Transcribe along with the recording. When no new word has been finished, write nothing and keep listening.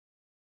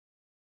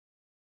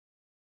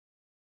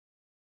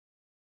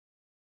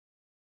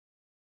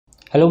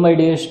Hello my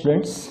dear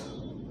students,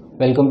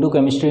 welcome to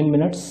Chemistry in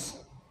Minutes.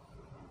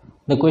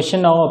 The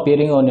question now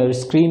appearing on your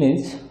screen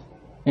is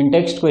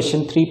Intext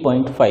Question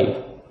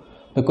 3.5.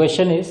 The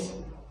question is,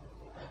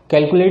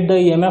 calculate the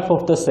EMF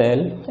of the cell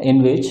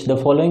in which the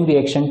following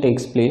reaction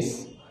takes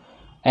place.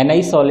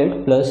 Ni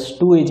solid plus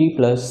 2Ag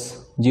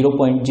plus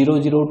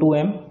 0.002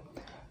 m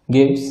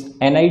gives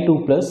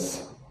Ni2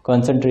 plus,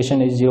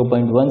 concentration is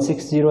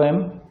 0.160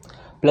 m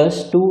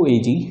plus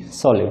 2Ag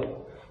solid.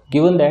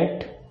 Given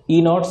that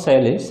E0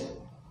 cell is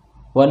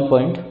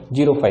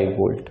 1.05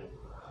 volt,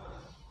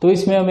 तो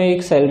इसमें हमें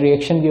एक cell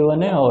reaction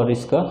given है और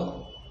इसका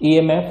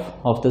EMF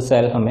of the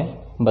cell हमें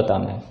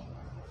बताना है.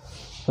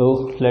 तो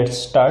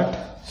let's start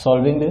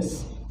solving this.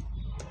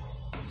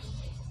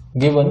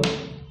 Given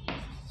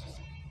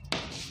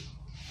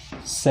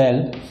cell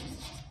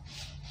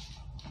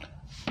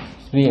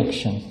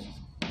reaction,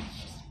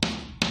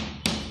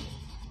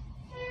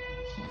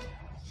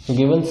 तो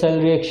given cell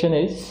reaction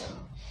is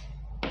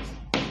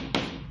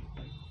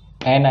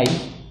Ni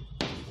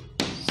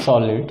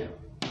solid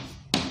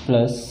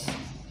plus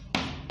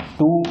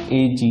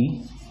 2Ag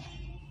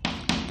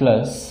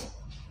plus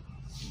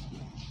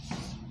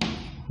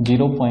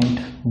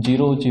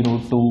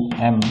 0.002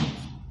 m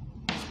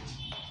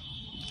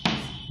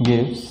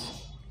gives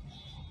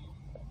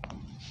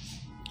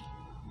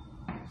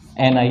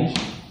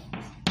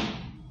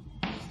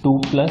Ni2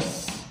 plus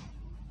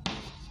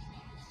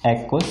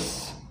aqueous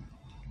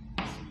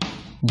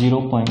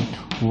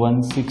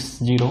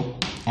 0.160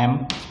 m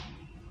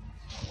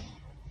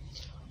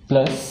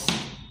plus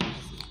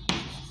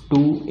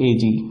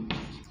 2Ag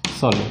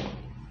solid.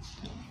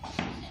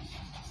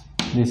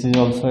 This is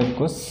also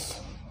aqueous,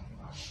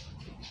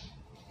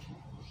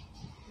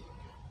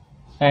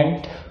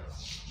 and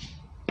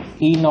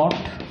E0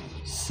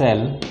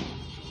 cell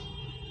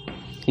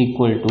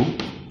equal to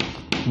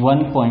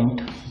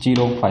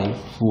 1.05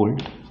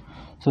 volt.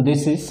 So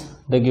this is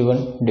the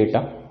given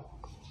data.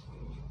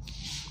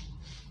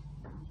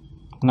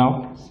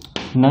 Now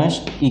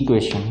next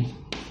equation.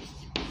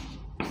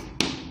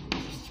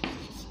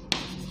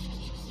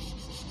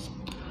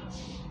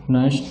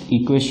 Next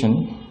equation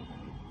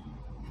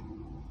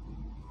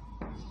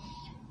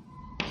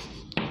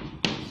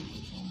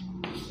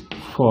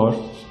for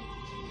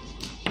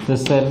the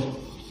cell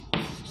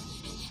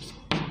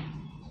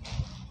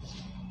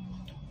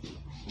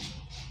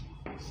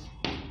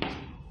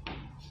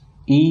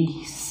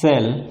E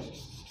cell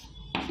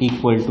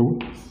equal to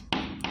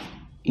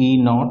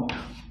E0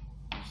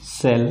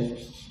 cell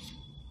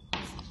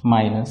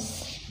minus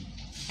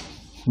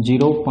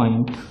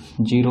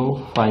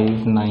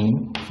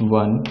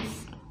 0.0591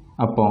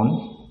 upon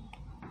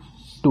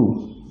 2,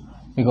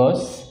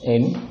 because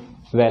in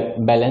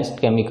balanced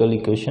chemical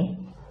equation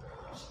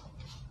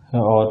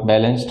or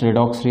balanced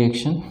redox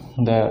reaction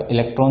the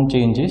electron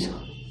changes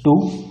to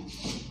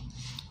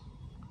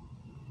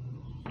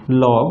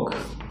log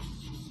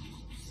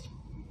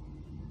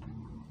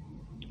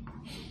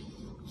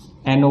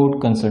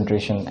anode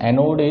concentration.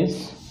 Anode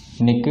is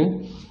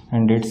nickel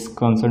and its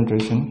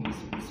concentration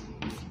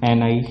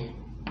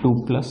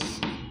Ni2 plus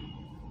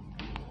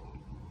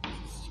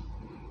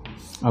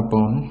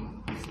upon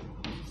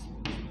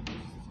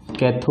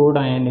cathode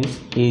ion is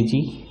Ag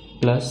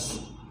plus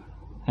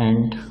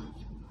and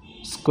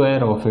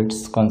square of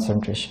its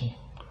concentration.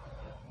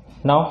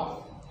 Now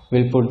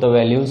we'll put the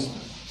values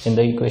in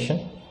the equation.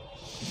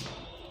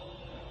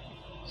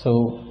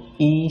 So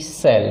E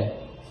cell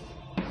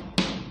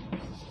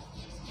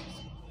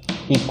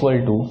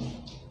equal to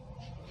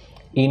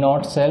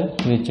E0 cell,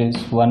 which is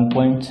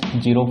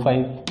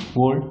 1.05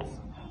 volt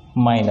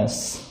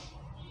minus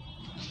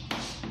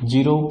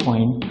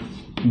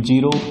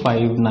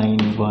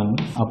 0.0591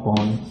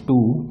 upon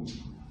 2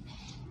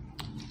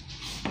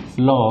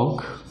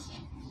 log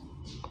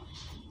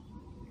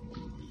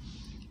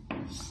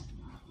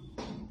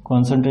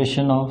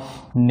concentration of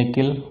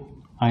nickel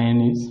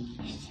ion is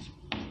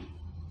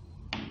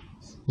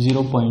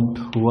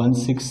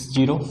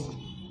 0.160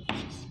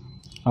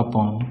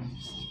 upon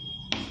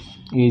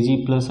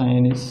Ag plus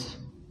ion is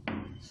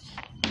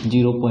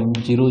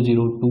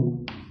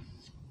 0.002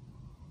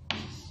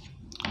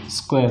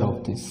 square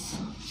of this.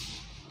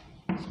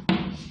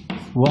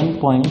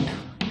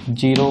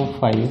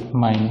 1.05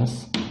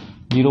 minus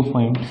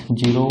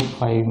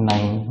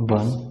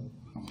 0.0591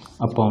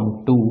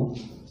 upon 2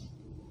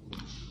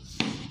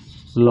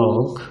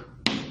 log,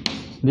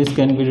 this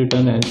can be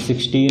written as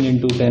 16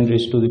 into 10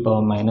 raised to the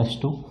power minus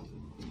 2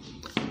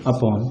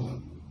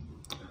 upon,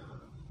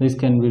 this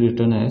can be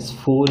written as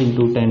 4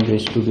 into 10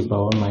 raised to the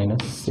power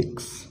minus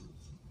 6.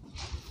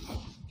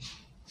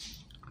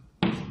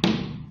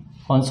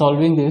 On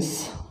solving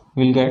this,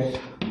 we'll get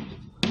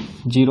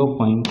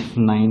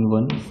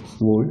 0.91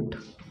 volt,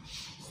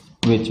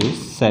 which is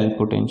cell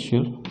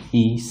potential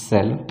E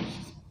cell.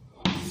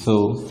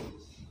 So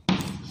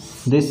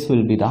this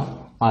will be the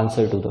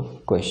answer to the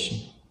question.